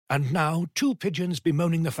And now, two pigeons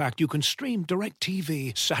bemoaning the fact you can stream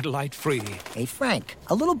DirecTV satellite-free. Hey, Frank,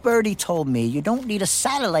 a little birdie told me you don't need a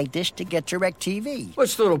satellite dish to get DirecTV.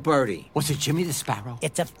 What's little birdie? Was it Jimmy the Sparrow?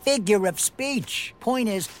 It's a figure of speech. Point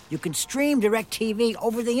is, you can stream DirecTV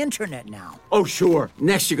over the internet now. Oh, sure.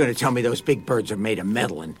 Next you're going to tell me those big birds are made of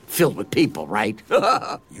metal and filled with people, right?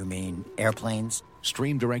 You mean airplanes?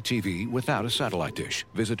 Stream DirecTV without a satellite dish.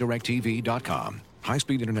 Visit DirecTV.com.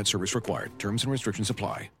 High-speed internet service required. Terms and restrictions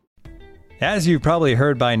apply. As you've probably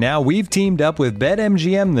heard by now, we've teamed up with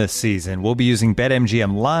BetMGM this season. We'll be using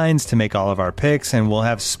BetMGM lines to make all of our picks, and we'll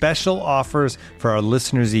have special offers for our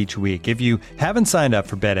listeners each week. If you haven't signed up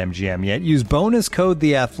for BetMGM yet, use bonus code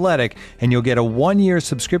The Athletic, and you'll get a 1-year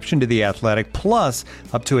subscription to The Athletic, plus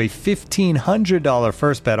up to a $1,500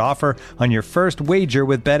 first bet offer on your first wager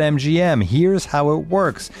with BetMGM. Here's how it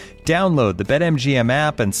works. Download the BetMGM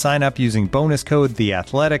app and sign up using bonus code The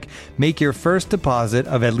Athletic. Make your first deposit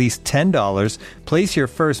of at least $10. Place your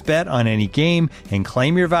first bet on any game and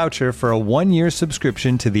claim your voucher for a 1-year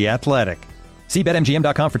subscription to The Athletic. See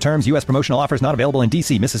BetMGM.com for terms. U.S. promotional offers not available in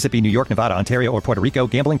D.C., Mississippi, New York, Nevada, Ontario, or Puerto Rico.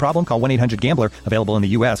 Gambling problem? Call 1-800-GAMBLER. Available in the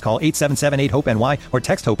U.S. Call 877-8-HOPE-NY or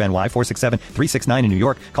text HOPE-NY 467-369 in New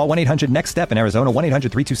York. Call 1-800-NEXT-STEP in Arizona.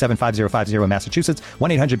 1-800-327-5050 in Massachusetts.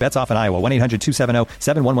 1-800-BETS-OFF in Iowa.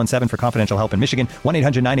 1-800-270-7117 for confidential help in Michigan.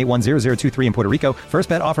 1-800-981-0023 in Puerto Rico. First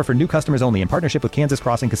bet offer for new customers only in partnership with Kansas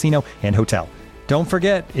Crossing Casino and Hotel. Don't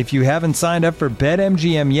forget, if you haven't signed up for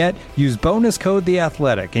BetMGM yet, use bonus code The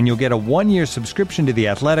Athletic, and you'll get a 1-year subscription to The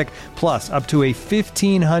Athletic, plus up to a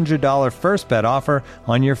 $1,500 first bet offer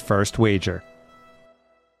on your first wager.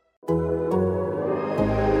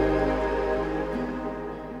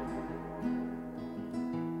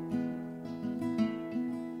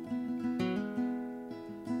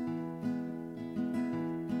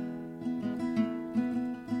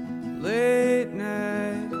 Late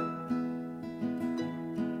night,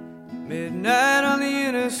 midnight on the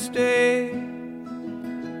interstate, and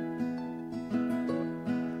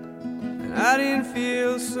I didn't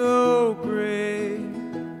feel so great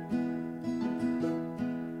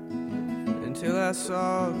until I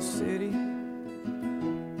saw the city.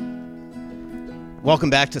 Welcome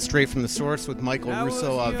back to Straight from the Source with Michael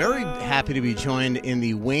Russo. Very happy to be joined in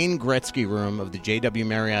the Wayne Gretzky room of the JW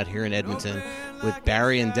Marriott here in Edmonton with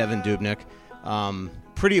Barry and Devin Dubnyk.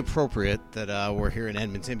 Pretty appropriate that we're here in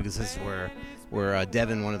Edmonton because this is where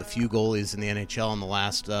Devin, one of the few goalies in the NHL in the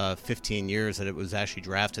last 15 years that it was actually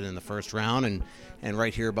drafted in the first round, and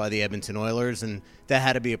right here by the Edmonton Oilers, and that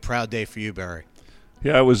had to be a proud day for you, Barry.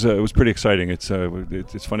 Yeah, it was pretty exciting. It's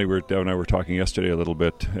funny. Dev and I were talking yesterday a little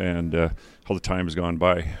bit, and how the time has gone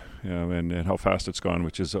by, and how fast it's gone,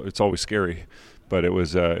 which is it's always scary. But it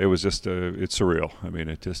was just it's surreal. I mean,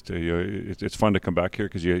 it's fun to come back here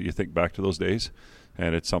because you think back to those days,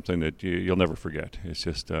 and it's something that you'll never forget. It's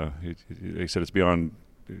just like I said, it's beyond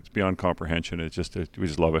comprehension. It's just we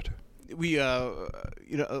just love it. We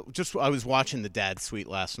I was watching the Dad Suite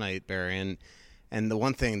last night, Barry, and the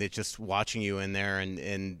one thing that just watching you in there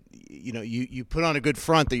and you put on a good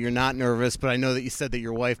front that you're not nervous, but I know that you said that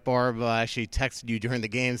your wife Barb actually texted you during the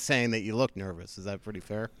game saying that you look nervous. Is that pretty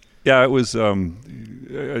fair? Yeah, it was. We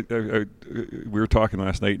were talking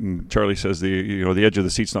last night, and Charlie says the edge of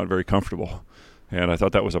the seat's not very comfortable, and I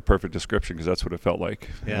thought that was a perfect description because that's what it felt like.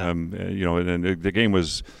 Yeah. And the game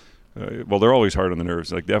was. They're always hard on the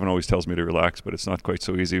nerves. Like Devin always tells me to relax, but it's not quite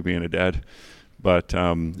so easy being a dad. But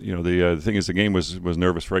the thing is, the game was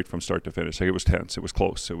nervous right from start to finish. Like it was tense. It was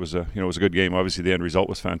close. It was a good game. Obviously, the end result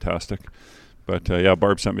was fantastic. But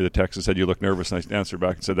Barb sent me the text and said you look nervous, and I answered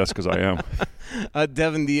back and said that's because I am.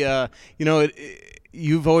 Devin,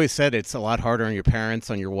 you've always said it's a lot harder on your parents,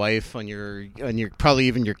 on your wife, on your probably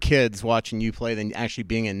even your kids watching you play than actually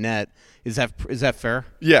being in net. Is that fair?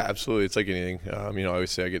 Yeah, absolutely. It's like anything. I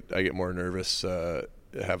always say I get more nervous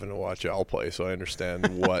having to watch Al play, so I understand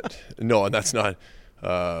what. No, and that's not.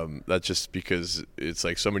 That's just because it's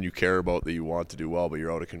like someone you care about that you want to do well, but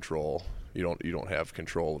you're out of control. You don't have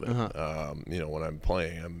control of it. Uh-huh. When I'm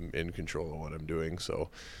playing, I'm in control of what I'm doing, so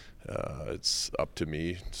it's up to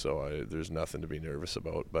me. So there's nothing to be nervous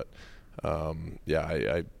about. But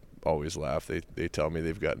I always laugh. They tell me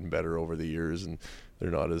they've gotten better over the years and they're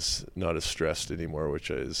not as stressed anymore, which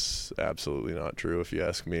is absolutely not true if you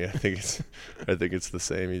ask me. I think it's the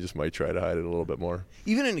same. You just might try to hide it a little bit more.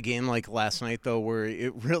 Even in a game like last night, though, where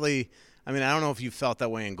it really. I mean, I don't know if you felt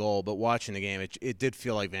that way in goal, but watching the game, it did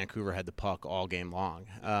feel like Vancouver had the puck all game long.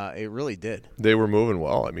 It really did. They were moving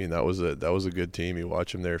well. I mean, that was a good team. You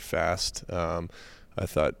watch them; they're fast. I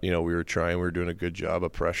thought, we were doing a good job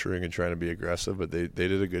of pressuring and trying to be aggressive, but they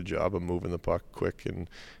did a good job of moving the puck quick, and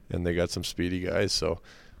they got some speedy guys. So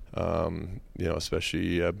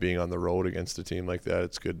especially being on the road against a team like that,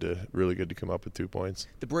 it's really good to come up with 2 points.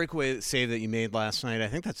 The breakaway save that you made last night, I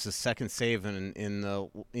think that's the second save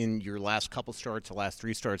in your last couple starts, the last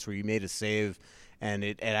 3 starts, where you made a save and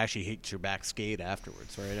it actually hit your back skate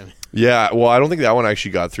afterwards, right? I mean, yeah, well, I don't think that one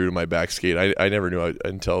actually got through to my back skate. I never knew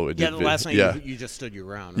until it did. Yeah, last night you just stood your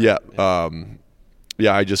ground, right? Yeah.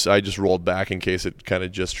 Yeah, I just rolled back in case it kind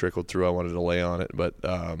of just trickled through. I wanted to lay on it, but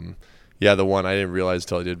the one I didn't realize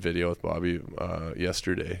until I did video with Bobby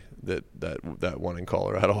yesterday that one in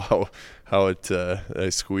Colorado, how I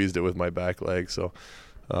squeezed it with my back leg. So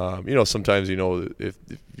sometimes if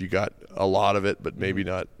you got a lot of it, but maybe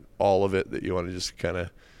not all of it, that you want to just kind of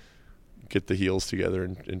get the heels together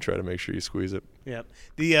and try to make sure you squeeze it. Yep.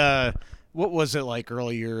 What was it like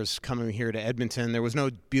early years coming here to Edmonton? There was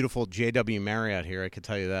no beautiful JW Marriott here, I could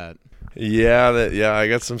tell you that. Yeah, I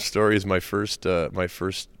got some stories. My first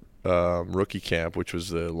rookie camp, which was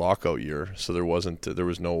the lockout year, so there was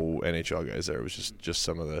no NHL guys there. It was just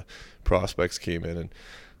some of the prospects came in, and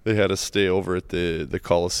they had us stay over at the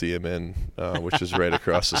Coliseum Inn, which is right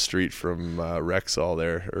across the street from Rexall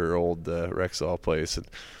there, or old Rexall place. And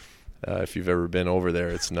if you've ever been over there,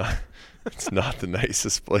 it's not the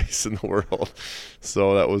nicest place in the world.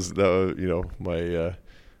 So that was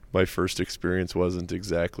my first experience wasn't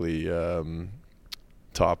exactly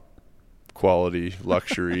top quality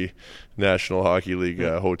luxury National Hockey League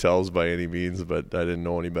hotels by any means, but I didn't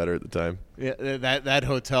know any better at the time. Yeah, that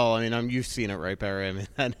hotel, I mean, you've seen it, right, Barry? I mean,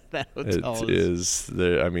 that hotel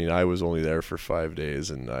I was only there for 5 days,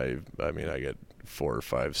 and I get 4 or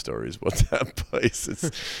 5 stories about that place.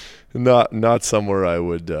 It's not somewhere I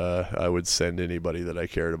would send anybody that I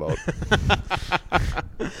cared about.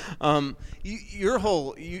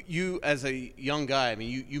 You as a young guy, I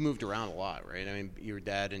mean, you moved around a lot, right? I mean, your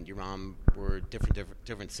dad and your mom were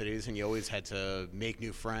different cities, and you always had to make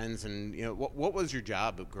new friends. And what was your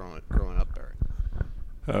job of growing up there?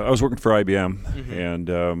 I was working for IBM, and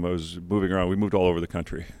I was moving around. We moved all over the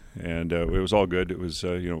country, and it was all good. It was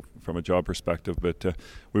from a job perspective, but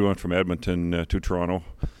we went from Edmonton to Toronto,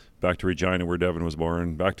 back to Regina, where Devin was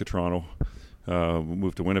born, back to Toronto.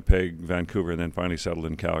 Moved to Winnipeg, Vancouver, and then finally settled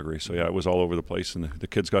in Calgary. So yeah, it was all over the place, and the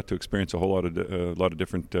kids got to experience a whole lot of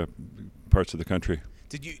different parts of the country.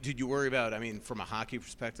 Did you worry about, I mean, from a hockey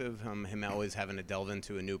perspective, him always having to delve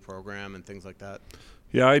into a new program and things like that?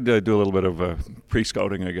 Yeah, I'd do a little bit of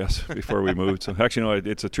pre-scouting, I guess, before we moved. So actually, no,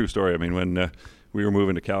 it's a true story. I mean, when we were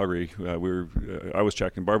moving to Calgary, Barb was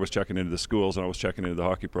checking into the schools, and I was checking into the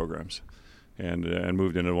hockey programs. And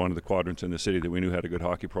moved into one of the quadrants in the city that we knew had a good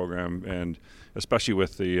hockey program, and especially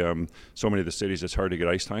with the so many of the cities, it's hard to get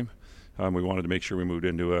ice time. We wanted to make sure we moved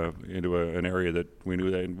into an area that we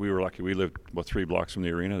knew that, and we were lucky. We lived about 3 blocks from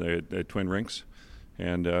the arena. They had twin rinks,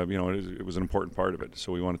 and it was an important part of it.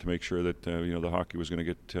 So we wanted to make sure that the hockey was going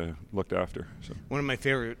to get looked after. So one of my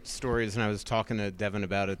favorite stories, and I was talking to Devin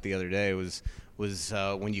about it the other day, was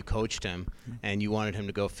when you coached him and you wanted him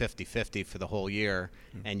to go 50-50 for the whole year,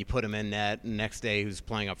 and you put him in net, and next day he was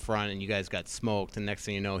playing up front, and you guys got smoked, and next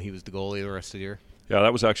thing you know, he was the goalie the rest of the year. Yeah,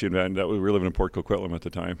 that was actually we were living in Port Coquitlam at the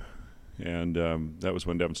time, and that was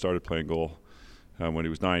when Devin started playing goal, when he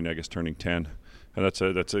was 9, I guess, turning 10, and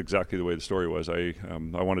that's exactly the way the story was. I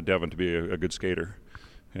wanted Devin to be a good skater,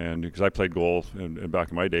 and because I played goal and back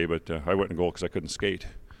in my day, but I went in goal because I couldn't skate,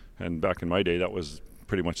 and back in my day that was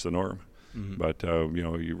pretty much the norm. Mm-hmm. But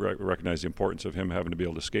you recognize the importance of him having to be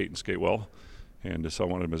able to skate and skate well, and so I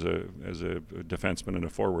wanted him as a defenseman and a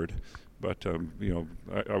forward. But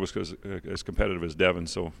I was as competitive as Devin,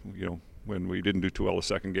 so when we didn't do too well the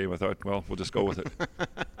second game, I thought, well, we'll just go with it.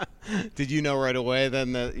 Did you know right away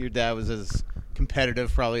then that your dad was as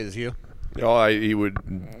competitive probably as you? He would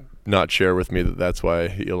not share with me that's why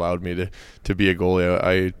he allowed me to be a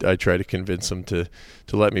goalie. I tried to convince him to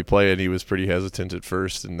let me play, and he was pretty hesitant at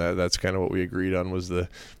first, and that's kind of what we agreed on was the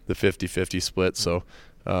 50-50 split. So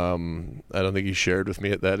I don't think he shared with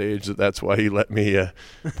me at that age that's why he let me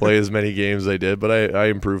play as many games as I did, but I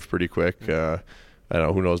improved pretty quick. I don't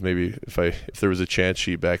know, who knows, maybe if there was a chance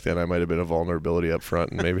sheet back then, I might have been a vulnerability up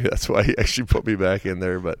front, and maybe that's why he actually put me back in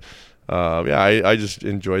there. But I just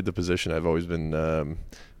enjoyed the position. I've always been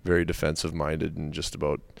very defensive minded in just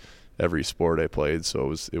about every sport I played,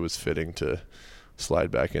 so it was fitting to slide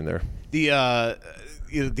back in there. The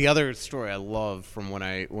other story I love from when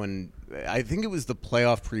I think it was the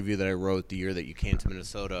playoff preview that I wrote the year that you came to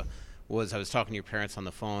Minnesota, was I was talking to your parents on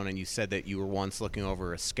the phone, and you said that you were once looking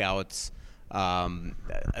over a scout's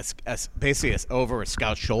basically over a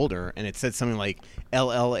scout's shoulder, and it said something like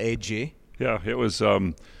LLAG. Yeah, it was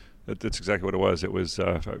That's exactly what it was. It was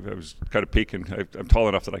I was kind of peeking. I'm tall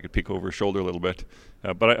enough that I could peek over his shoulder a little bit,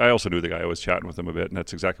 but I also knew the guy. I was chatting with him a bit, and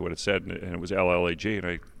that's exactly what it said. And it was LLAG, and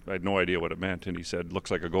I had no idea what it meant. And he said,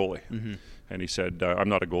 "Looks like a goalie." Mm-hmm. And he said, "I'm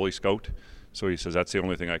not a goalie scout." So he says, that's the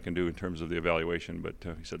only thing I can do in terms of the evaluation. But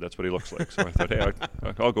he said, that's what he looks like. So I thought, hey,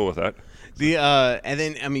 I'll go with that. And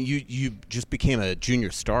then, I mean, you just became a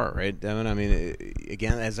junior star, right, Devin? I mean,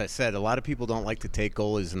 again, as I said, a lot of people don't like to take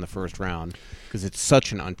goalies in the first round because it's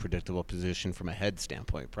such an unpredictable position from a head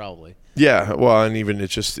standpoint, probably. Yeah, well, and even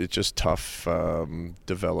it's just tough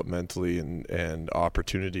developmentally and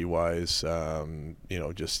opportunity-wise.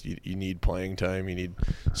 Just you need playing time. You need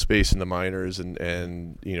space in the minors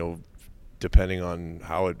and depending on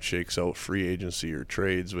how it shakes out, free agency or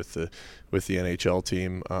trades with the NHL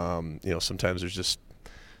team, sometimes there's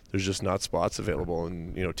just not spots available,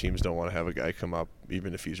 and teams don't want to have a guy come up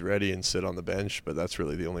even if he's ready and sit on the bench. But that's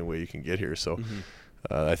really the only way you can get here. So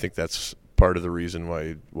I think that's part of the reason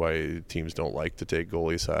why teams don't like to take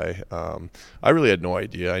goalies high. I really had no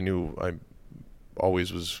idea. I knew I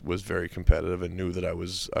always was very competitive and knew that I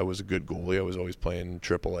was a good goalie. I was always playing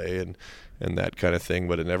AAA and that kind of thing,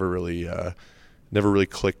 but it never really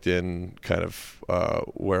clicked in kind of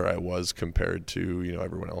where I was compared to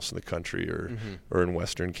everyone else in the country or in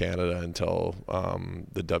Western Canada until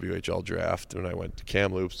the WHL draft when I went to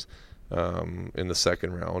Kamloops in the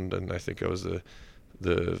second round, and I think I was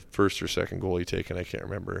the first or second goalie taken. I can't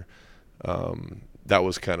remember. That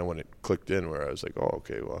was kind of when it clicked in, where I was like, oh,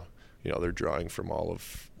 okay, well, they're drawing from all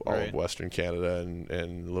of Western Canada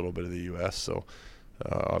and a little bit of the U.S. So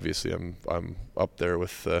obviously I'm up there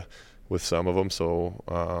with some of them. So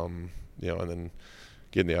and then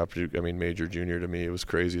getting the opportunity. I mean, major, junior, to me, it was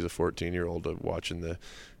crazy as a 14-year-old watching the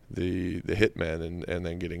hitmen and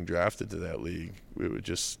then getting drafted to that league. It would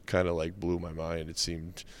just kind of like blew my mind. It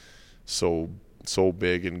seemed so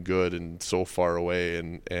big and good and so far away,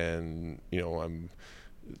 and I'm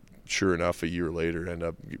sure enough a year later end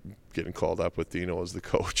up getting called up with Dino as the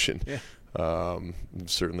coach, and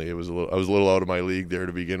certainly I was a little out of my league there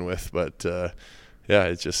to begin with, but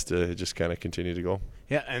it just kind of continued to go.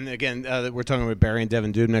 Yeah, and again, we're talking with Barry and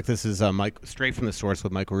Devin Dubnyk. This is Mike, Straight from the Source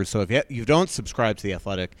with Michael Russo. If you don't subscribe to The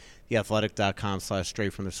Athletic,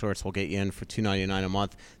 theathletic.com/straight from the source will get you in for $2.99 a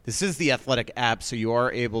month. This is the Athletic app, so you are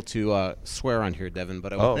able to swear on here, Devin.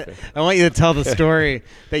 But I want you to tell the story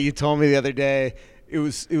that you told me the other day. It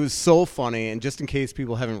was so funny, and just in case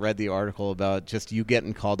people haven't read the article about just you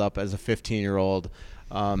getting called up as a 15-year-old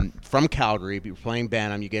from Calgary, you're playing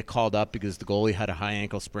Bantam, you get called up because the goalie had a high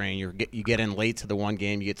ankle sprain. You get in late to the one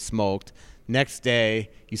game, you get smoked. Next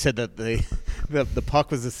day, you said that the puck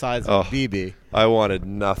was the size of a BB. I wanted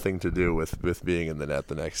nothing to do with being in the net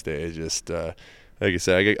the next day. Just like I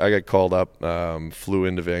said, I got called up, flew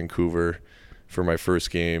into Vancouver for my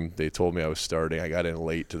first game. They told me I was starting. I got in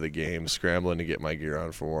late to the game, scrambling to get my gear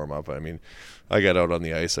on for warm-up. I mean, I got out on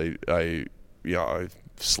the ice. I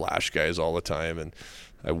slash guys all the time, and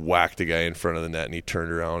I whacked a guy in front of the net, and he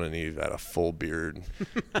turned around, and he had a full beard.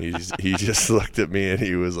 He just looked at me, and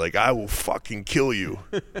he was like, "I will fucking kill you."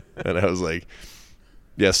 And I was like,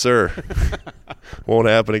 "Yes, sir." Won't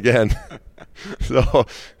happen again. So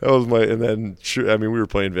that was and then we were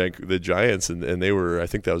playing the Giants, and they were, I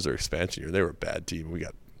think that was their expansion year. They were a bad team. We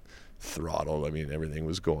got throttled. I mean, everything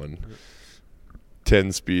was going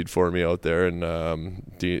 10 speed for me out there,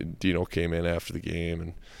 and Dino came in after the game,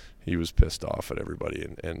 and he was pissed off at everybody,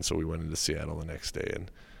 and so we went into Seattle the next day,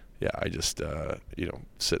 and I just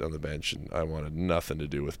sitting on the bench, and I wanted nothing to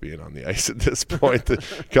do with being on the ice at this point. The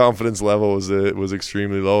confidence level was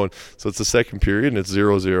extremely low, and so it's the second period, and it's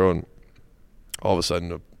 0-0, and all of a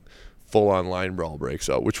sudden a full-on line brawl breaks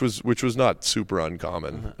out, which was not super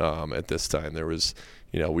uncommon at this time. There was,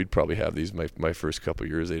 we'd probably have these my first couple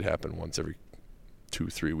of years. They'd happen once every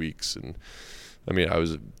 2-3 weeks, and I mean, I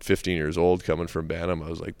was 15 years old coming from Bantam. I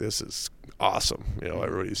was like, this is awesome.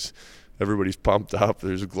 Everybody's pumped up.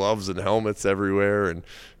 There's gloves and helmets everywhere,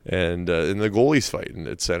 and the goalie's fighting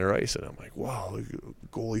at center ice, and I'm like, wow,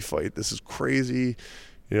 goalie fight. This is crazy.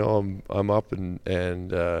 I'm up, and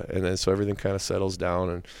then so everything kind of settles down,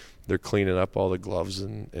 and they're cleaning up all the gloves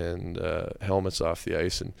and helmets off the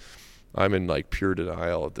ice, and I'm in like pure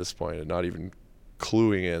denial at this point, and not even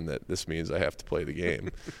cluing in that this means I have to play the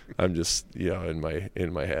game. I'm just, in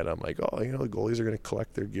my head, I'm like, oh, the goalies are going to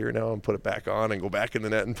collect their gear now and put it back on and go back in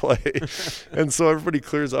the net and play. And so everybody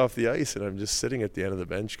clears off the ice, and I'm just sitting at the end of the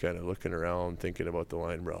bench kind of looking around, thinking about the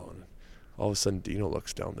line brawl. And all of a sudden, Dino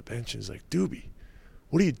looks down the bench and he's like, Doobie,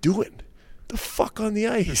 what are you doing? The fuck on the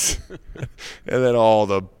ice? And then all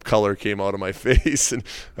the color came out of my face, and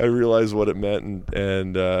I realized what it meant,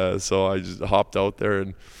 and so I just hopped out there,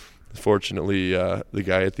 and Fortunately, the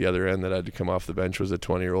guy at the other end that had to come off the bench was a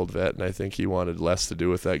 20-year-old vet, and I think he wanted less to do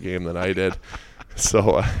with that game than I did.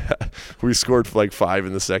 So we scored like 5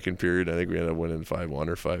 in the second period. I think we ended up winning 5-1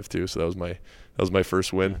 or 5-2. So that was my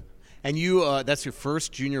first win. And you, that's your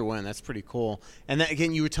first junior win. That's pretty cool. And that,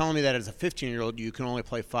 again, you were telling me that as a 15-year-old, you can only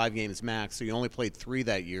play 5 games max. So you only played 3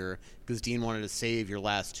 that year because Dean wanted to save your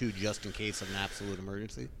last 2 just in case of an absolute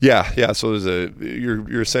emergency. Yeah. So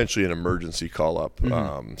you're essentially an emergency call up.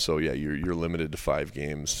 So yeah, you're limited to 5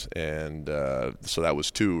 games, and so that was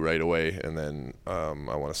 2 right away. And then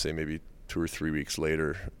I want to say maybe 2 or 3 weeks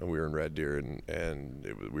later, we were in Red Deer, and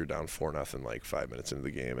we were down 4-0 like 5 minutes into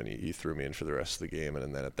the game, and he threw me in for the rest of the game.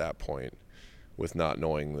 And then at that point, with not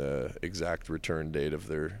knowing the exact return date of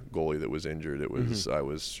their goalie that was injured, it was I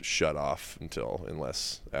was shut off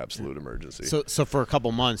unless absolute emergency. So for a couple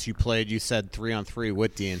months, you played. You said 3-on-3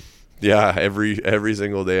 with Dean. Yeah, every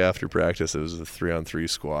single day after practice, it was a 3-on-3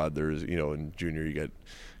 squad. There's in junior you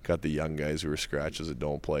got the young guys who are scratches that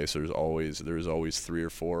don't play. So there's always 3 or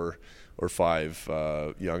 4 or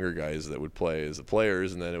 5 younger guys that would play as the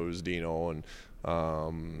players, and then it was Dino and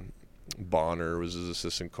Bonner was his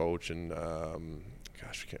assistant coach, and I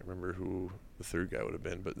can't remember who the third guy would have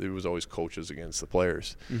been, but it was always coaches against the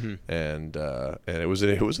players, and it was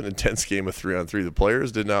an intense game of 3-on-3. The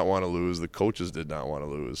players did not want to lose, the coaches did not want to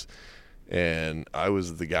lose. And I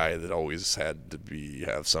was the guy that always had to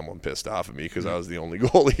have someone pissed off at me because I was the only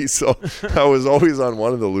goalie. So I was always on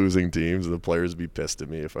one of the losing teams. The players would be pissed at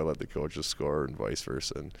me if I let the coaches score, and vice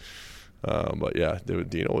versa. And, but yeah,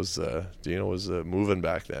 Dino was moving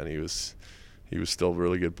back then. He was still a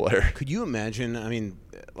really good player. Could you imagine? I mean,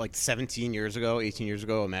 like 18 years ago,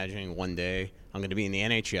 imagining one day I'm going to be in the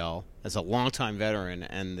NHL as a longtime veteran,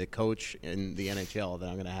 and the coach in the NHL that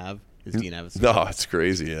I'm going to have is Dean Evason. No, it's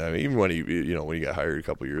crazy. I mean, even when he got hired a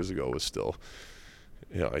couple of years ago, it was still,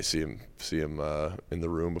 I see him in the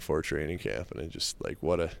room before training camp, and it just like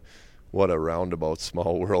what a roundabout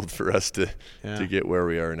small world for us to get where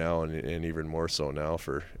we are now, and even more so now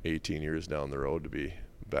for 18 years down the road to be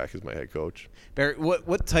back as my head coach. Barry,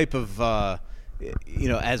 what type of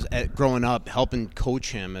as growing up helping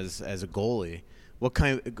coach him as a goalie, what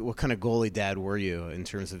kind of goalie dad were you in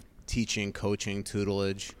terms of teaching, coaching,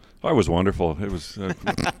 tutelage? I was wonderful. It was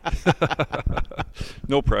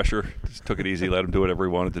no pressure. Just took it easy. Let him do whatever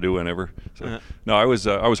he wanted to do whenever. So, no, I was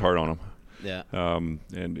hard on him. Yeah.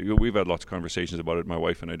 And we've had lots of conversations about it. My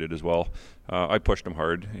wife and I did as well. I pushed him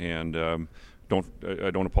hard, and I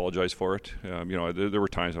don't apologize for it. There were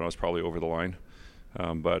times when I was probably over the line,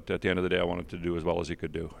 but at the end of the day, I wanted to do as well as he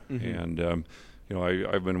could do. And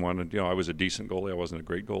I've been wanting. I was a decent goalie. I wasn't a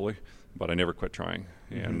great goalie, but I never quit trying.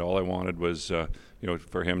 And all I wanted was,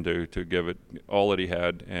 for him to give it all that he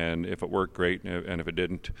had. And if it worked, great. And if it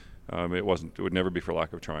didn't, it would never be for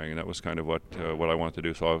lack of trying. And that was kind of what I wanted to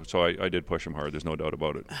do. So I did push him hard. There's no doubt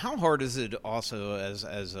about it. How hard is it also as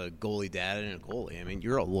a goalie dad and a goalie? I mean,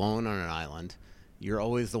 you're alone on an island. You're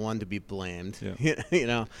always the one to be blamed, yet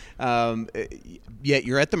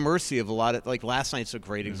you're at the mercy of a lot of, like last night's a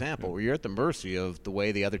great example where you're at the mercy of the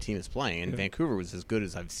way the other team is playing. And Vancouver was as good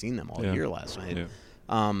as I've seen them all year last night.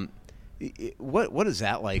 What is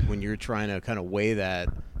that like when you're trying to kind of weigh that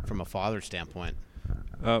from a father standpoint?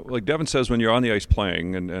 Like Devin says, when you're on the ice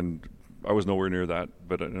playing, and I was nowhere near that,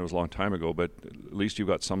 but it was a long time ago, but at least you've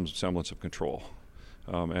got some semblance of control.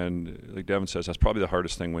 And like Devin says, that's probably the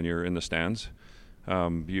hardest thing when you're in the stands.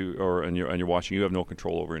 You're watching, you have no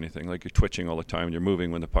control over anything. Like you're twitching all the time, and you're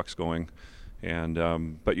moving when the puck's going,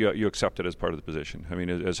 and but you accept it as part of the position. I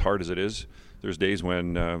mean, as hard as it is, there's days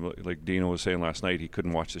when, like Dino was saying last night, he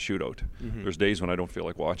couldn't watch the shootout. There's days when I don't feel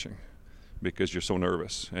like watching because you're so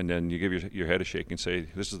nervous, and then you give your head a shake and say,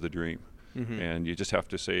 "This is the dream," and you just have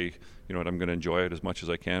to say, I'm going to enjoy it as much as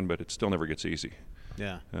I can, but it still never gets easy.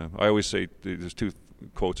 Yeah. I always say there's 2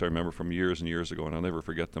 quotes I remember from years and years ago, and I'll never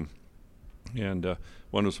forget them. And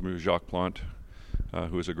one was from Jacques Plante,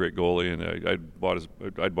 who was a great goalie, and I'd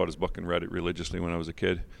bought his book and read it religiously when I was a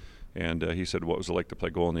kid. And he said, "What was it like to play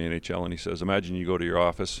goal in the NHL?" And he says, "Imagine you go to your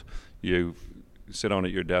office, you sit down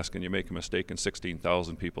at your desk, and you make a mistake, and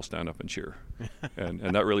 16,000 people stand up and cheer." and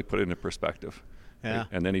that really put it into perspective. Yeah.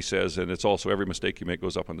 And then he says, and it's also every mistake you make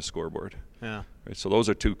goes up on the scoreboard. Yeah. Right? So those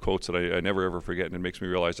are 2 quotes that I never ever forget, and it makes me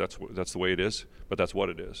realize that's the way it is, but that's what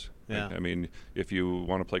it is. Yeah. Right? I mean, if you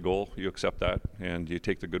want to play goal, you accept that, and you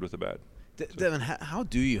take the good with the bad. Devin, how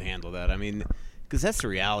do you handle that? I mean, because that's the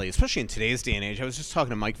reality, especially in today's day and age. I was just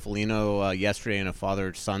talking to Mike Foligno yesterday in a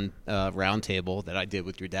father-son roundtable that I did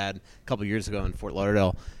with your dad a couple years ago in Fort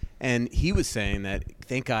Lauderdale. And he was saying that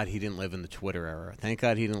thank God he didn't live in the Twitter era. Thank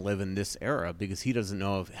God he didn't live in this era because he doesn't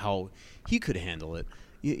know of how he could handle it.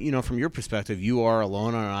 from your perspective, you are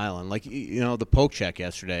alone on an island. Like, the poke check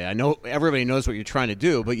yesterday. I know everybody knows what you're trying to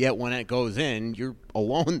do, but yet when it goes in, you're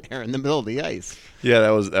alone there in the middle of the ice. Yeah,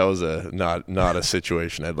 that was a not a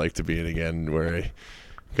situation I'd like to be in again, where I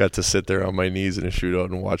got to sit there on my knees in a shootout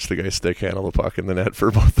and watch the guy stick handle the puck in the net for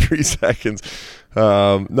about 3 seconds.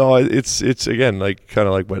 No, it's again, like kind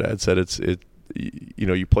of like my dad said,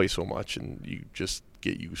 you play so much and you just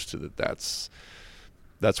get used to that.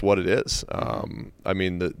 That's what it is. I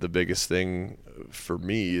mean, the biggest thing for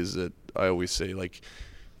me is that I always say, like,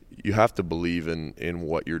 you have to believe in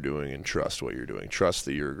what you're doing and trust what you're doing. Trust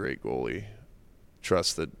that you're a great goalie.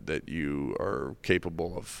 Trust that you are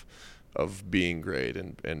capable of being great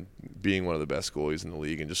and being one of the best goalies in the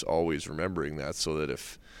league, and just always remembering that, so that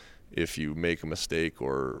if you make a mistake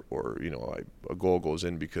or a goal goes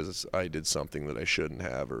in because I did something that I shouldn't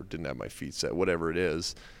have or didn't have my feet set, whatever it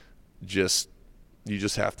is, you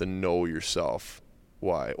just have to know yourself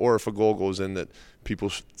why. Or if a goal goes in that people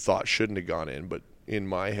thought shouldn't have gone in, but in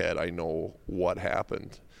my head I know what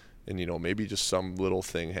happened, and maybe just some little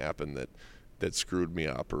thing happened that screwed me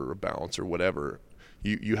up, or a bounce or whatever.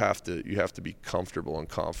 You have to be comfortable and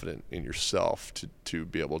confident in yourself to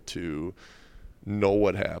be able to know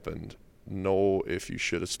what happened, know if you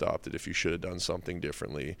should have stopped it, if you should have done something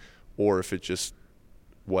differently, or if it just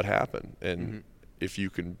what happened. And if you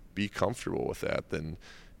can be comfortable with that, then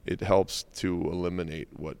it helps to eliminate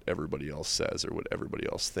what everybody else says or what everybody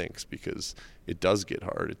else thinks, because it does get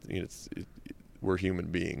hard. We're human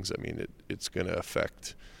beings. I mean, it's going to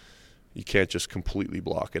affect. You can't just completely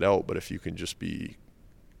block it out, but if you can just be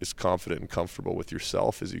as confident and comfortable with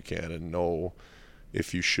yourself as you can and know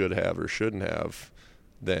if you should have or shouldn't have,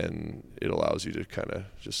 then it allows you to kind of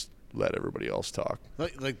just let everybody else talk.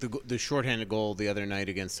 Like the shorthanded goal the other night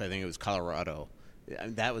against, I think it was Colorado.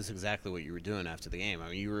 That was exactly what you were doing after the game. I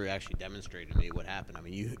mean, you were actually demonstrating to me what happened. I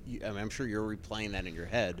mean, I'm sure you're replaying that in your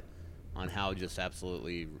head on how just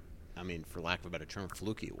absolutely, I mean, for lack of a better term,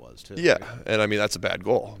 fluky it was too. Yeah, right? and I mean that's a bad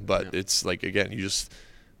goal, but it's like, again,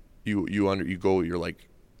 you're like,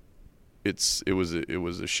 it was a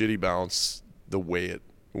shitty bounce the way it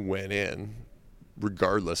went in.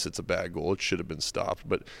 Regardless, it's a bad goal. It should have been stopped.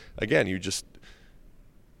 But again,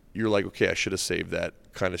 you're like, okay, I should have saved that.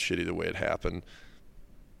 Kind of shitty the way it happened.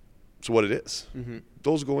 It's what it is.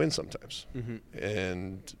 Those go in sometimes,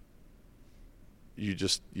 and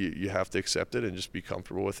you have to accept it and just be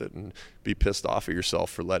comfortable with it and be pissed off at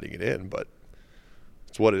yourself for letting it in. But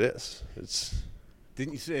it's what it is.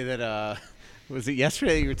 Didn't you say that? Was it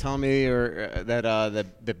yesterday you were telling me, or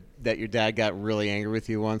that your dad got really angry with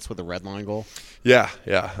you once with a red line goal? Yeah.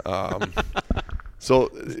 So,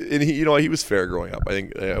 and he was fair growing up. I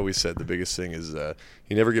think I always said the biggest thing is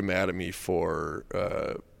he never get mad at me for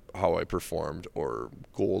how I performed or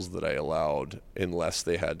goals that I allowed, unless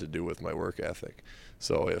they had to do with my work ethic.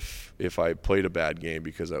 So if I played a bad game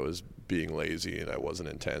because I was being lazy and I wasn't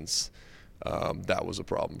intense, that was a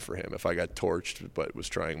problem for him. If I got torched but was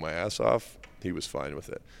trying my ass off, he was fine with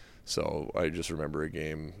it. So I just remember a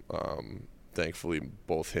game, thankfully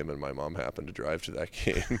both him and my mom happened to drive to that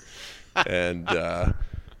game,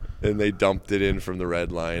 and they dumped it in from the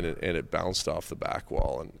red line, and it bounced off the back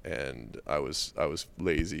wall, and I was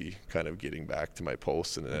lazy kind of getting back to my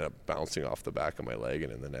post, and it ended up bouncing off the back of my leg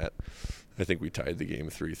and in the net. I think we tied the game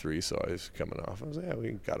 3-3, so I was coming off. I was like, yeah,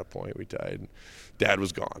 we got a point. We tied. Dad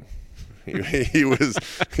was gone.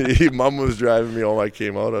 Mom was driving me home. I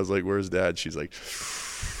came out. I was like, "Where's Dad?" She's like,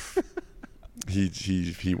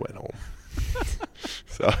 "He went home."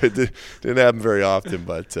 So it didn't happen very often,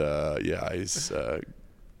 but he's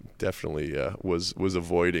definitely was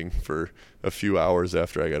avoiding for a few hours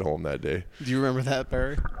after I got home that day. Do you remember that,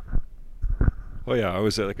 Barry? Oh yeah, I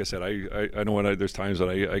was like I said, I know there's times when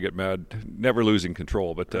I get mad, never losing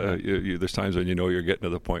control, but there's times when you're getting to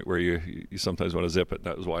the point where you sometimes want to zip it.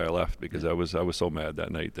 That was why I left, because I was so mad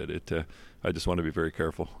that night that I just want to be very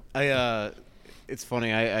careful. It's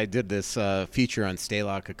funny, I did this feature on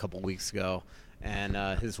Stalock a couple weeks ago, and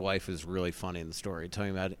his wife was really funny in the story, talking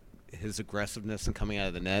about his aggressiveness and coming out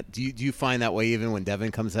of the net. Do you find that way even when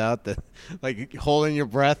Devin comes out, that like holding your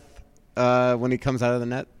breath when he comes out of the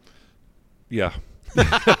net? Yeah.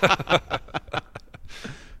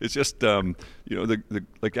 It's just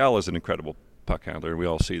like Al is an incredible puck handler, and we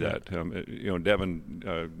all see that. Devin.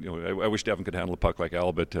 I wish Devin could handle a puck like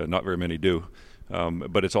Al, but not very many do.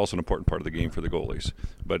 But it's also an important part of the game for the goalies.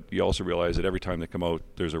 But you also realize that every time they come out,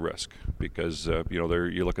 there's a risk, because you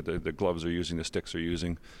look at the gloves they're using, the sticks they're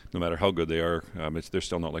using. No matter how good they are, they're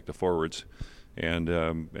still not like the forwards. And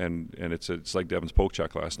it's like Devin's poke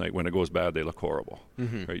check last night. When it goes bad, they look horrible.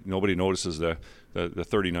 Right? Nobody notices the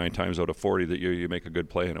 39 times out of 40 that you make a good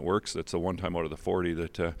play and it works. That's the one time out of the 40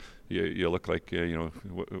 that you look like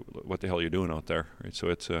what the hell are you doing out there? Right? So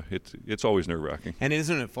it's always nerve-wracking. And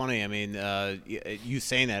isn't it funny? I mean, you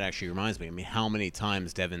saying that actually reminds me. I mean, how many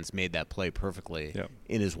times Devin's made that play perfectly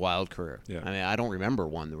in his Wild career? Yeah. I mean, I don't remember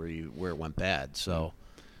one where it went bad. So,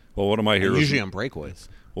 well, one of my heroes usually on breakaways.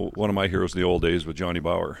 Well, one of my heroes in the old days was Johnny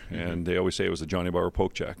Bauer, and they always say it was a Johnny Bauer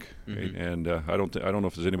poke check. Right? And I don't know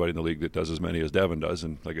if there's anybody in the league that does as many as Devin does.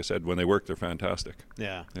 And like I said, when they work, they're fantastic.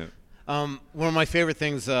 Yeah. One of my favorite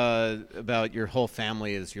things about your whole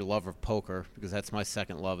family is your love of poker, because that's my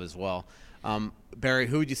second love as well. Barry,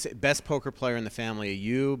 who would you say best poker player in the family?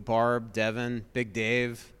 You, Barb, Devin, Big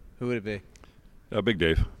Dave? Who would it be? Big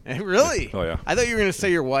Dave. Really? Oh yeah. I thought you were going to say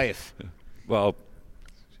your wife. Well.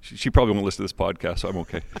 She probably won't listen to this podcast, so I'm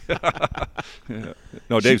okay.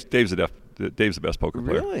 No, Dave's the best poker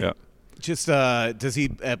player. Really? Yeah. Just does he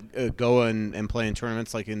go and play in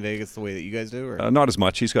tournaments like in Vegas the way that you guys do? Or? Not as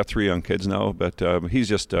much. He's got 3 young kids now, but he's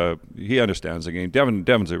just he understands the game.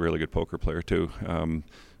 Devin's a really good poker player too,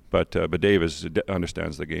 but Dave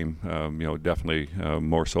understands the game. Definitely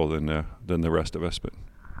more so than the rest of us. But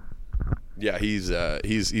yeah, he's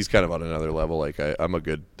kind of on another level. Like I'm a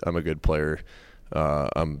good player.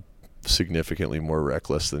 I'm significantly more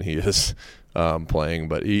reckless than he is playing,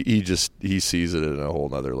 but he sees it at a whole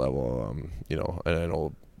nother level. And I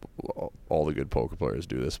know all the good poker players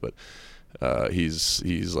do this, but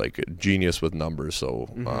he's like a genius with numbers. So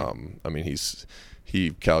I mean, he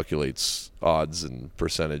calculates odds and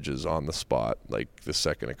percentages on the spot. Like the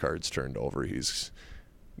second a card's turned over, he's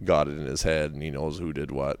got it in his head and he knows who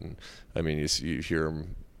did what. And I mean, you hear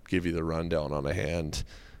him give you the rundown on a hand.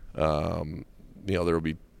 There will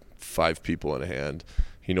be 5 people in a hand.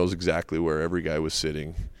 He knows exactly where every guy was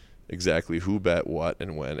sitting, exactly who bet what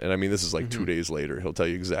and when. And I mean, this is like 2 days later. He'll tell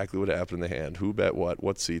you exactly what happened in the hand, who bet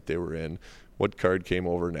what seat they were in, what card came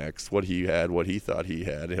over next, what he had, what he thought he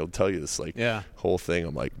had. And he'll tell you this whole thing.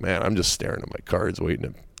 I'm like, man, I'm just staring at my cards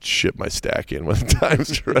waiting to ship my stack in when the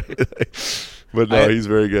time's right. But no, he's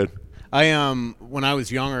very good. When I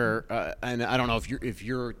was younger, and I don't know if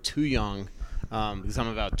you're too young, because I'm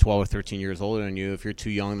about 12 or 13 years older than you. If you're too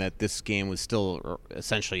young, that this game was still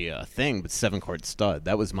essentially a thing, but 7-card stud.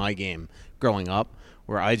 That was my game growing up,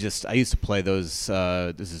 where I used to play those.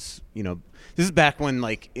 This is back when,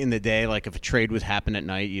 like, in the day, like, if a trade would happen at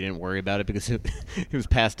night, you didn't worry about it because it was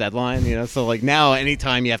past deadline, So, like, now,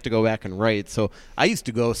 anytime you have to go back and write. So, I used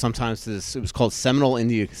to go sometimes to this, it was called Seminole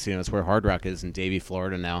India Casino. It's where Hard Rock is in Davie,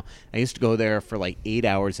 Florida now. I used to go there for, like, 8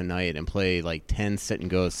 hours a night and play, like, 10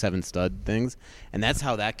 sit-and-go, 7-stud things. And that's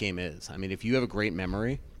how that game is. I mean, if you have a great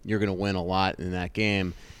memory, you're going to win a lot in that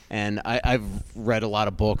game. And I've read a lot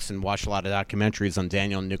of books and watched a lot of documentaries on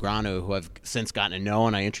Daniel Negreanu, who I've since gotten to know,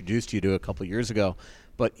 and I introduced you to a couple of years ago.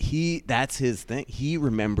 But that's his thing. He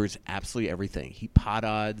remembers absolutely everything. He pot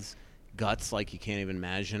odds, guts like you can't even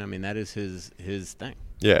imagine. I mean, that is his thing.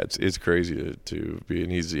 Yeah, it's crazy to be,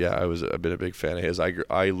 and I've been a big fan of his.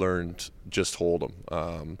 I learned just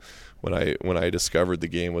Hold'em. When I discovered the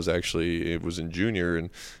game it was in junior, and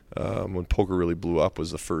when poker really blew up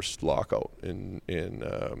was the first lockout in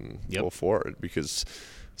 04, because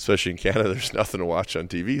especially in Canada there's nothing to watch on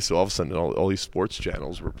TV, so all of a sudden all these sports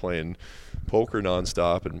channels were playing poker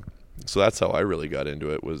nonstop, and so that's how I really got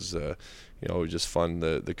into it. Was it was just fun,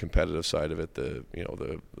 the competitive side of it, the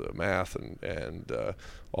math and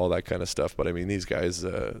all that kind of stuff. But I mean, these guys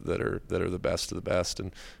that are the best of the best,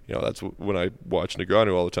 and that's when I watch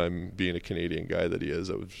Negreanu all the time. Being a Canadian guy that he is,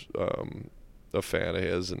 I was a fan of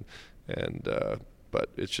his, and but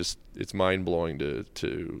it's mind blowing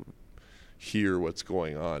to hear what's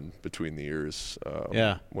going on between the ears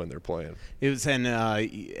when they're playing. It was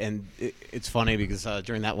it's funny because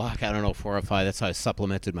during that lockout in 04 or 05, that's how I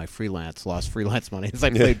supplemented my lost freelance money. Because I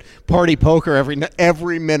played party poker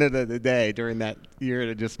every minute of the day during that year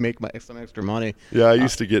to just make some extra money. Yeah, I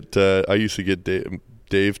used to get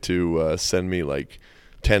Dave to send me like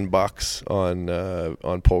 $10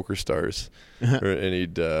 on Poker Stars, and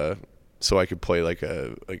he'd so I could play like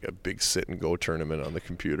a big sit and go tournament on the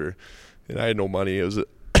computer. And I had no money. It was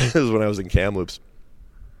when I was in Kamloops.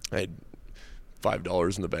 I had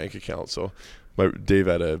 $5 in the bank account. So Dave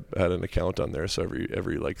had an account on there, so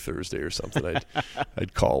every like Thursday or something,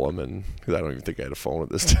 I'd call him, and because I don't even think I had a phone at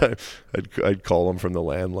this time, I'd call him from the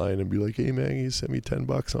landline and be like, "Hey man, you send me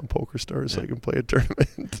 $10 on PokerStars so I can play a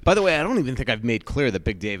tournament." By the way, I don't even think I've made clear that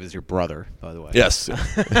Big Dave is your brother. By the way, yes.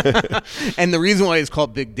 And the reason why he's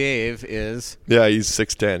called Big Dave is he's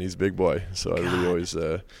 6'10", he's a big boy. So everybody always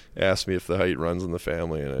asks me if the height runs in the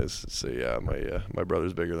family, and I say, my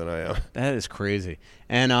brother's bigger than I am. That is crazy.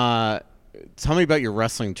 And tell me about your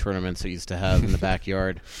wrestling tournaments that you used to have in the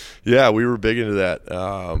backyard. Yeah, we were big into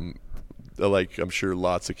that. Like I'm sure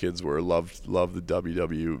lots of kids loved the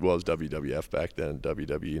WW. Well, it was WWF back then,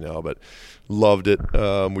 WWE now, but loved it.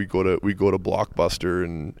 We go to Blockbuster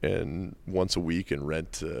and once a week and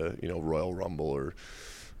rent Royal Rumble or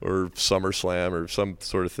SummerSlam or some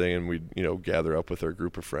sort of thing, and we'd gather up with our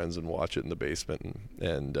group of friends and watch it in the basement.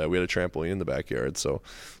 And we had a trampoline in the backyard, so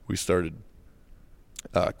we started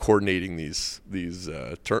coordinating these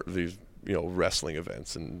wrestling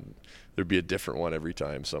events, and there'd be a different one every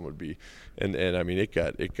time. Some would be, and I mean it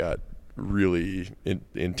got really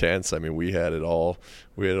intense. I mean we had it all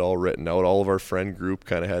written out. All of our friend group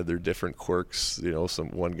kind of had their different quirks.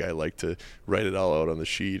 One guy liked to write it all out on the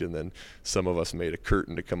sheet, and then some of us made a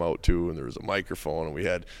curtain to come out to, and there was a microphone, and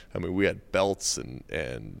we had belts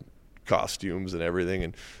and costumes and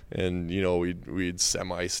everything, and we'd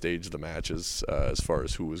semi-stage the matches as far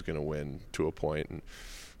as who was going to win to a point,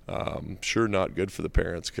 and sure not good for the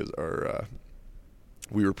parents because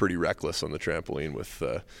we were pretty reckless on the trampoline with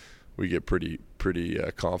we get pretty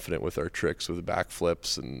confident with our tricks with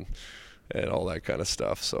backflips and all that kind of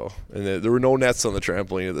stuff. So, and there were no nets on the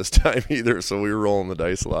trampoline at this time either, so we were rolling the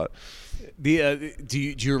dice a lot. Do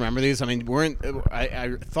you remember these? I mean,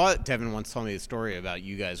 I thought Devin once told me a story about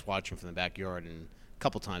you guys watching from the backyard and a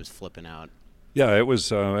couple times flipping out. Yeah, it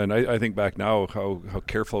was, and I think back now how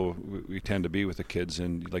careful we tend to be with the kids,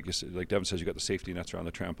 and like you said, like Devin says, you got the safety nets around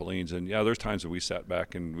the trampolines, and there's times that we sat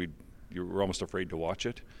back and you were almost afraid to watch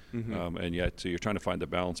it, and yet so you're trying to find the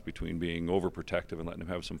balance between being overprotective and letting them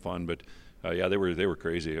have some fun, but. They were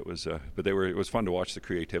crazy. It was, but it was fun to watch the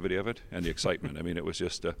creativity of it and the excitement. I mean, it was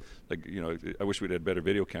just I wish we'd had better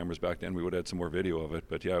video cameras back then. We would have had some more video of it.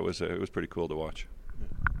 But it was pretty cool to watch.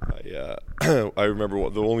 I remember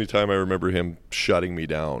the only time I remember him shutting me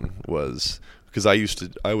down was because I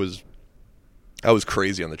was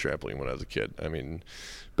crazy on the trampoline when I was a kid. I mean,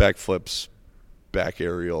 backflips, back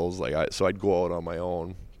aerials, so I'd go out on my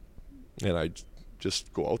own, and I'd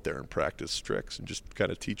just go out there and practice tricks and just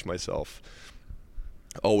kind of teach myself,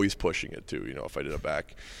 always pushing it too. If I did a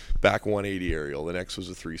back 180 aerial, the next was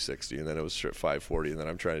a 360, and then it was 540, and then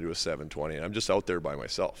I'm trying to do a 720, and I'm just out there by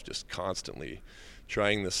myself, just constantly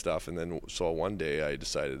trying this stuff. And then so one day I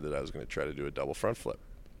decided that I was going to try to do a double front flip.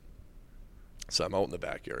 So I'm out in the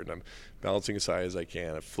backyard and I'm balancing as high as I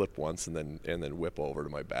can. I flip once and then whip over to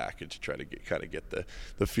my back and to try to get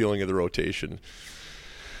the feeling of the rotation.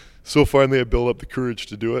 So finally I build up the courage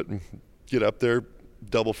to do it and get up there,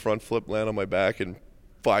 double front flip, land on my back, and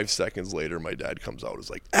 5 seconds later my dad comes out and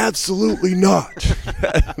is like, "Absolutely not."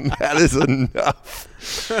 That is enough.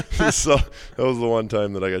 So that was the one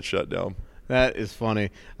time that I got shut down. That is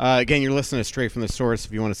funny. Again, you're listening to Straight from the Source.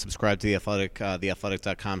 If you want to subscribe to The Athletic,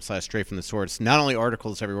 theathletic.com/Straight from the Source. Not only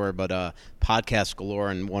articles everywhere, but podcasts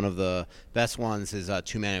galore. And one of the best ones is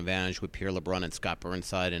Two Man Advantage with Pierre LeBrun and Scott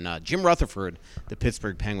Burnside. And Jim Rutherford, the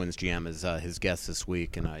Pittsburgh Penguins GM, is his guest this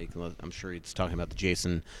week. And I'm sure he's talking about the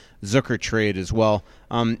Jason Zucker trade as well.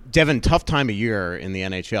 Devin, tough time of year in the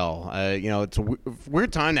NHL. It's a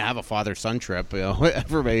weird time to have a father-son trip.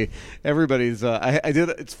 Everybody's.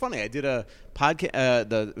 It's funny. I did a podcast,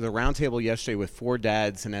 the roundtable yesterday with 4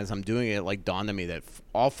 dads, and as I'm doing it, it dawned on me that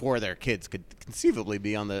all 4 of their kids could conceivably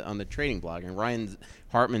be on the trading block. And Ryan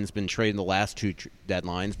Hartman's been traded the last 2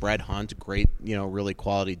 deadlines. Brad Hunt, great, really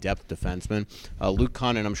quality depth defenseman. Luke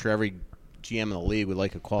Connon, I'm sure every GM in the league would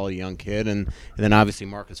like a quality young kid, and then obviously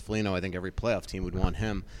Marcus Foligno. I think every playoff team would want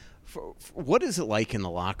him. What is it like in the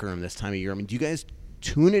locker room this time of year? I mean, do you guys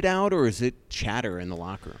tune it out, or is it chatter in the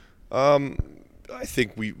locker room? I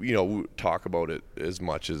think we talk about it as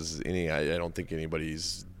much as any. I don't think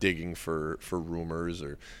anybody's digging for rumors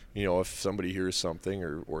or if somebody hears something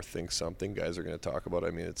or thinks something, guys are going to talk about it.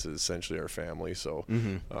 I mean, it's essentially our family, so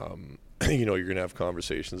you're going to have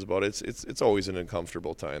conversations about it. It's always an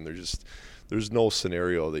uncomfortable time. There's no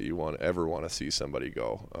scenario that you ever want to see somebody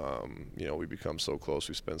go. We become so close.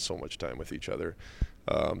 We spend so much time with each other.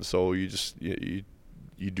 So you just you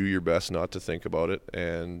do your best not to think about it,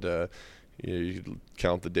 and you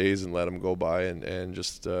count the days and let them go by, and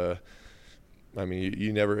just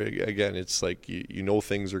you never, again, it's like you know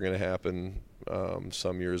things are going to happen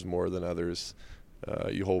some years more than others,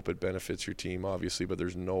 You hope it benefits your team, obviously, but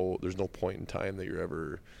there's no point in time that you're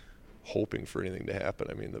ever hoping for anything to happen.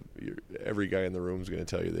 I mean, every guy in the room is going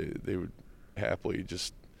to tell you they would happily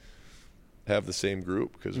just have the same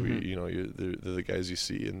group because they're the guys you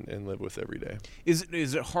see and live with every day. Is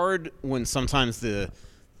it hard when sometimes the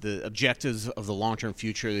objectives of the long-term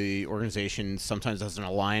future of the organization sometimes doesn't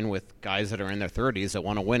align with guys that are in their 30s that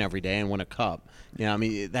want to win every day and win a cup? I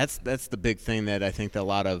mean, that's the big thing that I think that a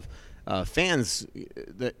lot of fans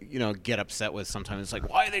that get upset with sometimes. It's like,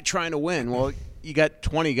 why are they trying to win? Well, you got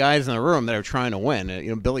 20 guys in the room that are trying to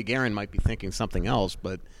win. Billy Guerin might be thinking something else,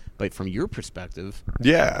 but from your perspective,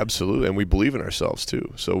 yeah, absolutely, and we believe in ourselves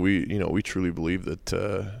too. So we truly believe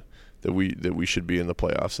that we should be in the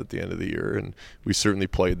playoffs at the end of the year, and we certainly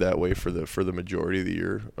played that way for the majority of the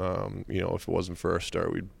year. If it wasn't for our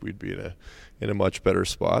start, we'd be in a much better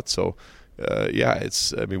spot. So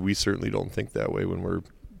we certainly don't think that way when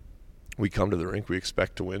we come to the rink. We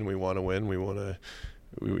expect to win. We want to win. We want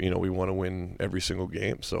to win every single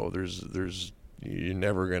game. So you're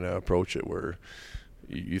never going to approach it where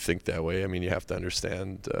you think that way. I mean, you have to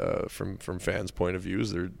understand from fans' point of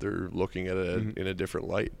views, they're looking at it in a different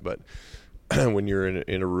light. But when you're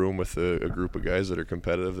in a room with a group of guys that are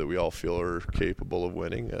competitive, that we all feel are capable of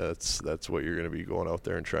winning, that's what you're going to be going out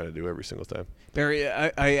there and trying to do every single time. Barry,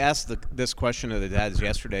 I asked this question of the dads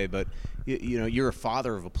yesterday, but you're a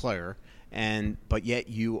father of a player, but yet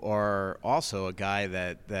you are also a guy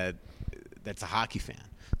that's a hockey fan.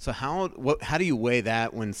 So how do you weigh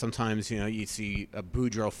that when sometimes you see a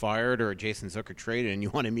Boudreau fired or a Jason Zucker traded, and you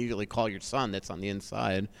want to immediately call your son that's on the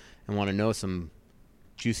inside and want to know some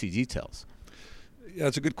juicy details? Yeah,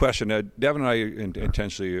 it's a good question. Devin and I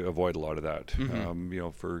intentionally avoid a lot of that.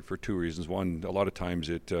 For two reasons. One, a lot of times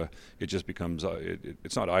it just becomes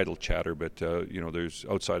it's not idle chatter, but there's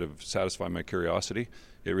outside of satisfying my curiosity,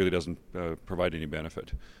 it really doesn't provide any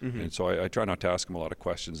benefit. And so I try not to ask him a lot of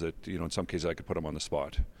questions that in some cases I could put him on the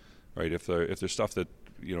spot. Right? If there's stuff that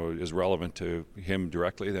is relevant to him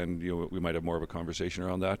directly, then we might have more of a conversation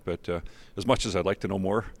around that. But as much as I'd like to know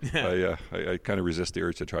more, I kind of resist the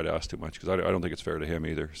urge to try to ask too much because I don't think it's fair to him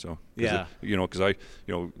either. So because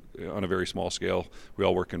on a very small scale, we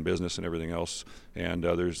all work in business and everything else, and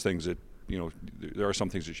there's things that there are some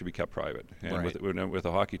things that should be kept private. And right. with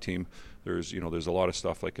a hockey team, there's a lot of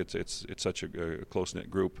stuff like it's such a close knit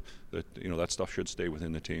group that that stuff should stay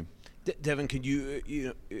within the team. Devin, could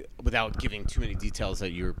you, without giving too many details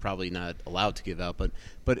that you're probably not allowed to give out, but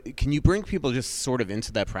can you bring people just sort of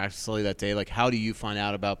into that practice facility that day? Like, how do you find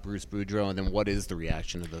out about Bruce Boudreau, and then what is the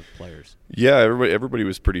reaction of the players? Yeah, everybody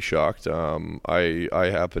was pretty shocked. I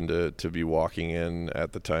happened to be walking in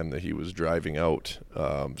at the time that he was driving out,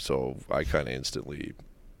 so I kind of instantly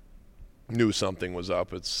knew something was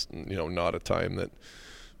up. It's not a time that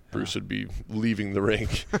Bruce would be leaving the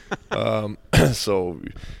rink. So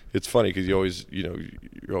it's funny because you're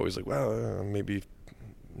always like, well, maybe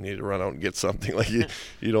need to run out and get something. Like you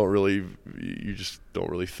just don't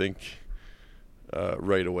really think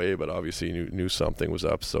right away. But obviously you knew something was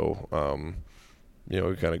up. So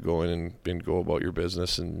you kind of go in and go about your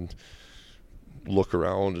business and look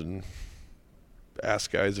around and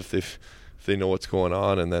ask guys if they know what's going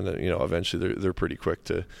on, and then eventually they're pretty quick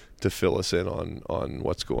to fill us in on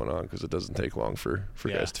what's going on because it doesn't take long for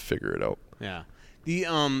guys to figure it out. Yeah.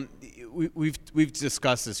 We've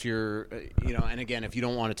discussed this here, and again, if you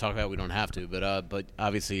don't want to talk about it, we don't have to. But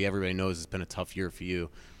obviously, everybody knows it's been a tough year for you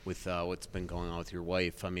with what's been going on with your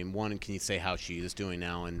wife. I mean, one, can you say how she is doing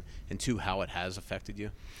now, and two, how it has affected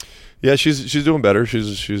you? Yeah, she's doing better.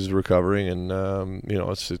 She's recovering, and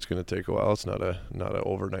it's going to take a while. It's not an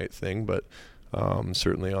overnight thing, but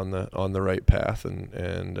certainly on the right path,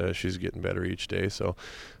 and she's getting better each day. So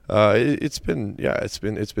it's been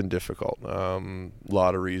difficult. A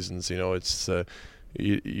lot of reasons. It's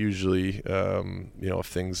usually if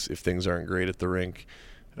things aren't great at the rink,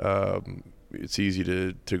 it's easy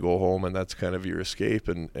to go home, and that's kind of your escape.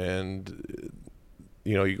 And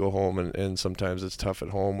you go home, and sometimes it's tough at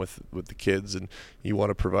home with the kids, and you want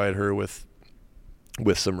to provide her with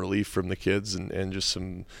some relief from the kids and just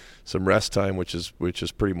some rest time, which is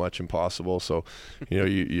pretty much impossible. So,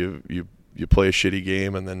 you play a shitty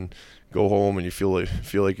game and then go home and you feel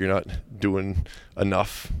like you're not doing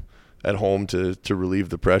enough at home to relieve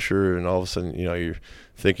the pressure, and all of a sudden, you're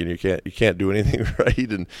thinking you can't do anything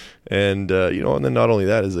right, and then not only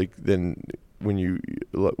that is like then when you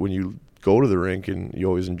go to the rink, and you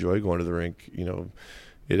always enjoy going to the rink,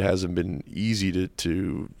 it hasn't been easy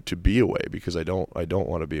to be away because I don't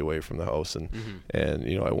want to be away from the house, and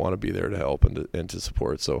I want to be there to help and to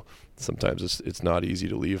support. So sometimes it's not easy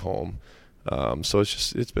to leave home. So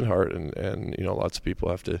it's been hard, and lots of people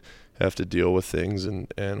have to deal with things,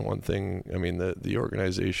 and one thing, I mean, the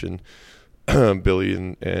organization,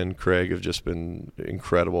 Billy and Craig have just been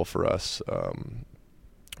incredible for us.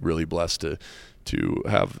 Really blessed to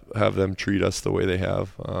have them treat us the way they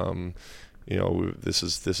have. This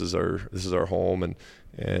is our home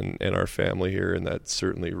and our family here, and that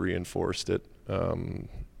certainly reinforced it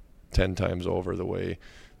 10 times over, the way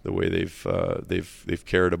they've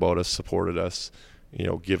cared about us, supported us,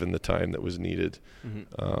 given the time that was needed.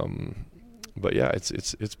 But yeah,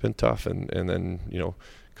 it's been tough, and then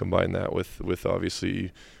combine that with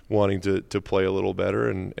obviously wanting to play a little better,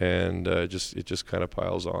 and it just kind of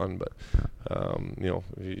piles on. But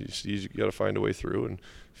you got to find a way through, and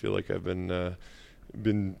feel like I've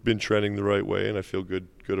been trending the right way, and I feel good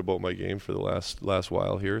about my game for the last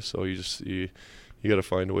while here. So you got to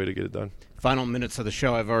find a way to get it done. Final minutes of the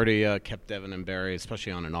show. I've already kept Devin and Barry,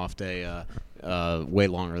 especially on an off day, way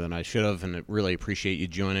longer than I should have, and I really appreciate you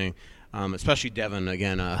joining. Especially Devin,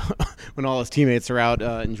 again, when all his teammates are out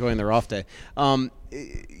enjoying their off day.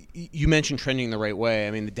 You mentioned trending the right way.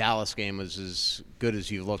 I mean, the Dallas game was as good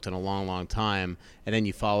as you've looked in a long, long time, and then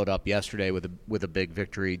you followed up yesterday with a big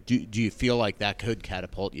victory. Do you feel like that could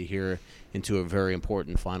catapult you here into a very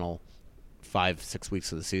important final 5-6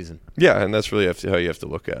 weeks of the season? Yeah, and that's really how you have to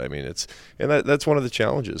look at it. I mean, that's one of the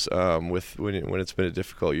challenges with when it's been a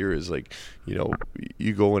difficult year, is like,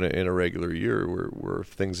 you go in a regular year where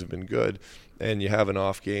things have been good, and you have an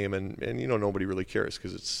off game, and nobody really cares,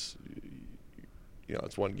 because it's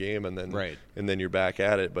one game, and then right. And then you're back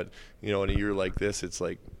at it. But in a year like this, it's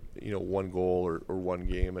like one goal or one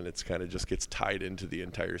game, and it's kind of just gets tied into the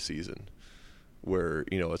entire season, where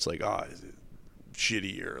it's like,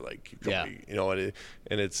 shitty year, like, yeah.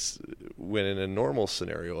 And it's, when in a normal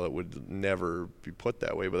scenario it would never be put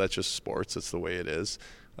that way, but that's just sports. It's the way it is.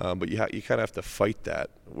 But you kind of have to fight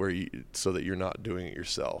that, so that you're not doing it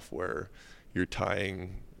yourself, where you're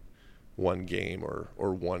tying one game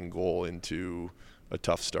or one goal into a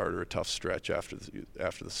tough start or a tough stretch after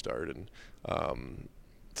the start. And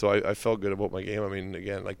so I felt good about my game. I mean,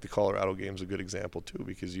 again, like the Colorado game's a good example too,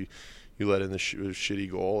 because you let in the shitty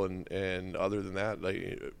goal, and other than that,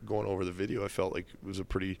 like, going over the video, I felt like it was a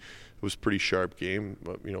pretty sharp game.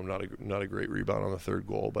 But, not a great rebound on the third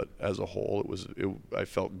goal, but as a whole, I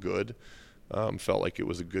felt good. Felt like it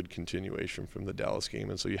was a good continuation from the Dallas game,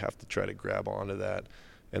 and so you have to try to grab onto that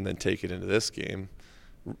and then take it into this game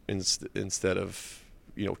instead of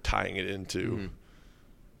tying it into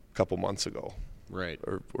a couple months ago, right?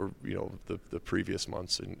 Or the previous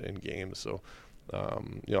months in games. So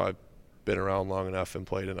I've been around long enough and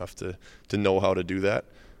played enough to know how to do that.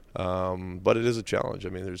 But it is a challenge. I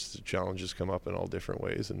mean, there's challenges come up in all different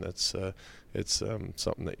ways, and that's it's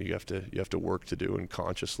something that you have to work to do and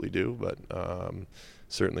consciously do. But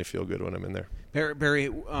certainly feel good when I'm in there. Barry,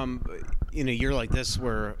 in a year like this,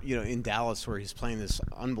 where in Dallas, where he's playing this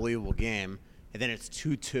unbelievable game, and then it's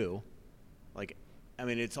 2-2, like, I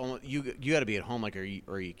mean, it's almost you got to be at home. Like, are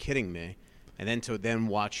you kidding me? And then to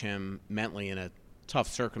watch him mentally in a tough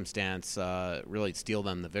circumstance really steal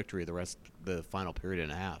them the victory the final period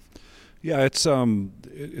and a half. Yeah, it's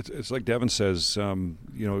like Devin says, in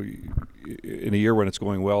a year when it's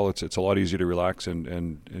going well, it's a lot easier to relax,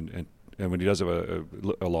 and when he does have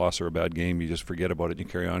a loss or a bad game, you just forget about it and you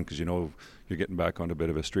carry on, because you're getting back on a bit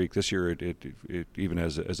of a streak. This year, it even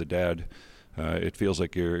as a dad, it feels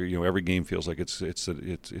like every game feels like it's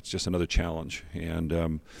just another challenge, and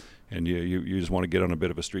you just want to get on a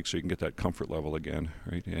bit of a streak so you can get that comfort level again,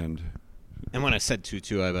 right? And when I said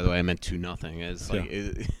 2-2, by the way, I meant 2-0. It's like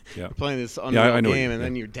you're playing this unreal game, and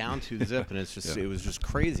then you're down 2-0, and it's just it was just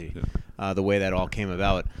crazy the way that all came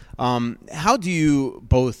about. How do you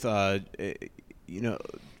both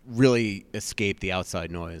really escape the outside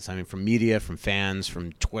noise? I mean, from media, from fans,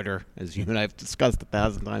 from Twitter, as you and I have discussed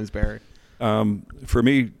 1,000 times, Barry. For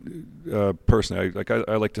me, personally,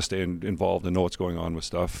 I like to stay involved and know what's going on with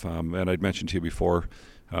stuff. And I'd mentioned to you before,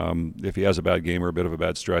 if he has a bad game or a bit of a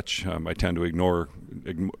bad stretch, I tend to ignore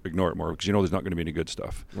it more, because there's not going to be any good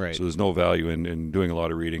stuff. Right. So there's no value in doing a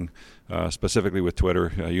lot of reading, specifically with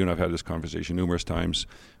Twitter. You and I've had this conversation numerous times.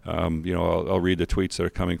 I'll read the tweets that are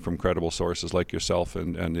coming from credible sources like yourself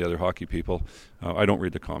and the other hockey people. I don't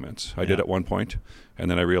read the comments. I did at one point, and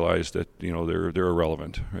then I realized that they're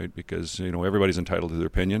irrelevant, right? Because everybody's entitled to their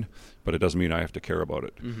opinion, but it doesn't mean I have to care about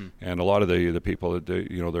it. Mm-hmm. And a lot of the people that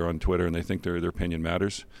they're on Twitter and they think their opinion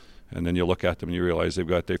matters, and then you look at them and you realize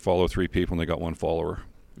they follow 3 people and they got 1 follower.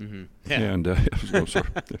 Mm-hmm. Yeah. And sorry,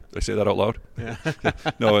 did I say that out loud? Yeah.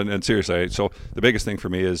 No, and seriously, so the biggest thing for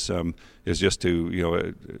me is just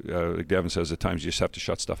to, like Devin says, at times you just have to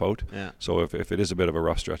shut stuff out. Yeah. So if it is a bit of a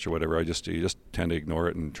rough stretch or whatever, you just tend to ignore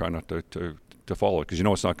it and try not to follow it, because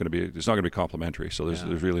it's not going to be complimentary. So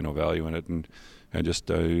there's really no value in it, and just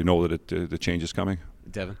that the change is coming.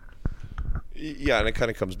 Devin. Yeah, and it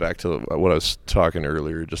kind of comes back to what I was talking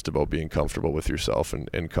earlier, just about being comfortable with yourself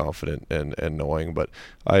and confident and knowing. But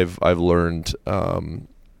I've learned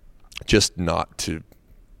just not to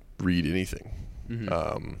read anything.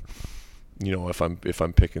 Mm-hmm. If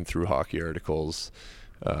I'm picking through hockey articles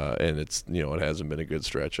and it's it hasn't been a good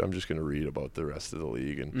stretch, I'm just going to read about the rest of the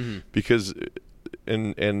league, and because I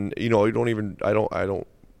don't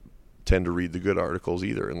tend to read the good articles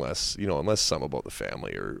either, unless some about the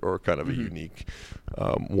family or kind of a unique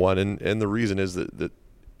one. And the reason is that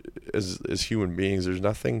as human beings, there's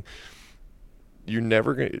nothing, you're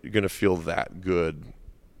never going to feel that good,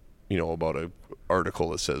 about an article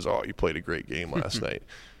that says, oh, you played a great game last night.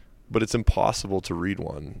 But it's impossible to read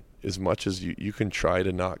one, as much as you can try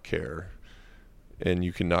to not care, and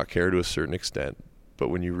you can not care to a certain extent. But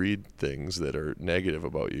when you read things that are negative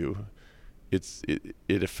about you,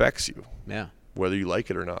 it affects you, whether you like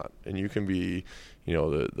it or not. And you can be,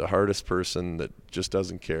 the hardest person that just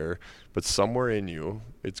doesn't care, but somewhere in you,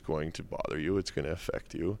 it's going to bother you. It's going to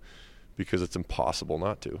affect you, because it's impossible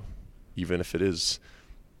not to, even if it is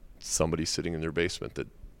somebody sitting in their basement that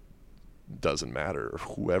doesn't matter, or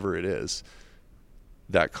whoever it is.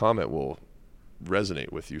 That comment will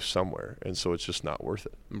resonate with you somewhere, and so it's just not worth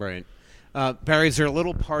it. Right. Barry, is there a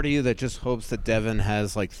little part of you that just hopes that Devin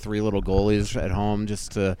has like 3 little goalies at home,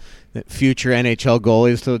 just to future NHL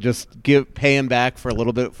goalies, to just pay him back for a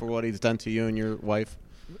little bit for what he's done to you and your wife?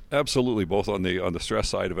 Absolutely, both on the stress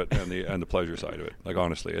side of it and the pleasure side of it. Like,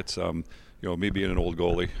 honestly, it's me being an old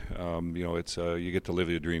goalie, it's you get to live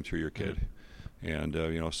the dream through your kid. And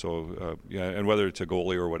and whether it's a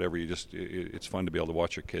goalie or whatever, it's fun to be able to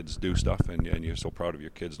watch your kids do stuff, and you're so proud of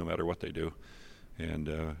your kids no matter what they do.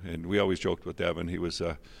 And we always joked with Devin, he was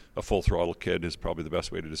a full throttle kid is probably the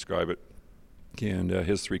best way to describe it. And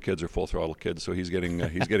his 3 kids are full throttle kids, so he's getting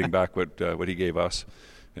back what he gave us.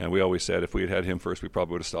 And we always said if we had him first, we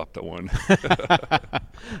probably would have stopped at 1.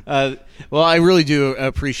 Well, I really do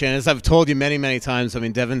appreciate it. As I've told you many, many times, I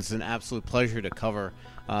mean, Devin's an absolute pleasure to cover.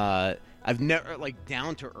 I've never,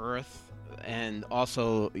 down to earth, and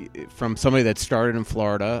also from somebody that started in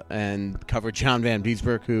Florida and covered John Van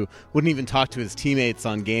Beesbroek, who wouldn't even talk to his teammates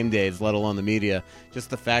on game days, let alone the media.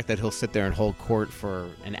 Just the fact that he'll sit there and hold court for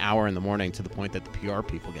an hour in the morning, to the point that the PR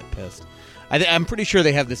people get pissed. I'm pretty sure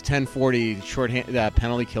they have this 10:40 shorthand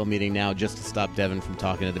penalty kill meeting now, just to stop Devin from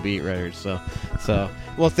talking to the beat writers. So,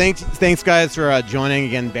 well, thanks guys for joining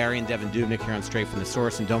again. Barry and Devin Dubnyk here on Straight from the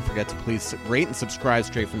Source, and don't forget to please rate and subscribe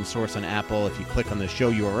Straight from the Source on Apple. If you click on the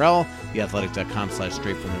show URL,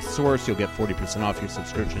 theathletic.com/Straight from the Source, you'll get 40% off your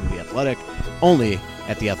subscription to The Athletic, only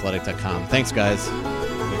at theathletic.com. Thanks, guys.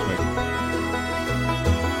 Thanks, Mike.